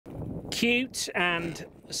Cute and,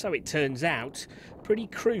 so it turns out, pretty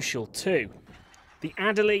crucial too. The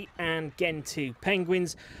Adelie and Gentoo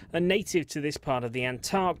penguins are native to this part of the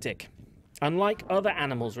Antarctic. Unlike other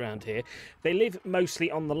animals around here, they live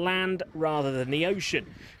mostly on the land rather than the ocean,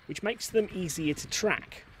 which makes them easier to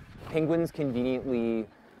track. Penguins conveniently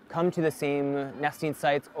come to the same nesting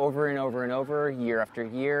sites over and over and over, year after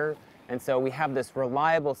year, and so we have this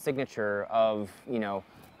reliable signature of,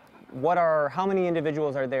 how many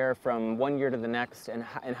individuals are there from one year to the next, and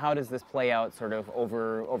how does this play out sort of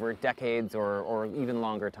over decades or even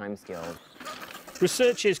longer timescales.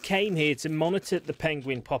 Researchers came here to monitor the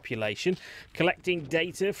penguin population, collecting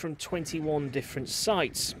data from 21 different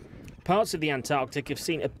sites. Parts of the Antarctic have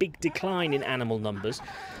seen a big decline in animal numbers,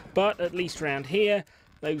 but at least around here,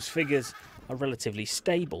 those figures are relatively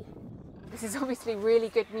stable. This is obviously really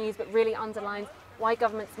good news, but really underlines why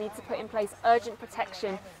governments need to put in place urgent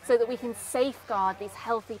protection so that we can safeguard these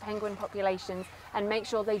healthy penguin populations and make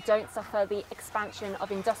sure they don't suffer the expansion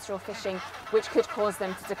of industrial fishing, which could cause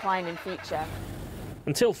them to decline in future.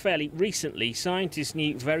 Until fairly recently, scientists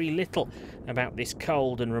knew very little about this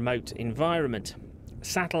cold and remote environment.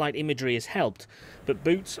 Satellite imagery has helped, but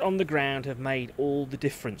boots on the ground have made all the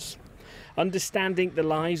difference. Understanding the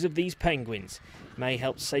lives of these penguins may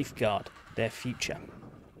help safeguard their future.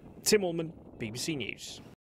 Tim Allman, BBC News.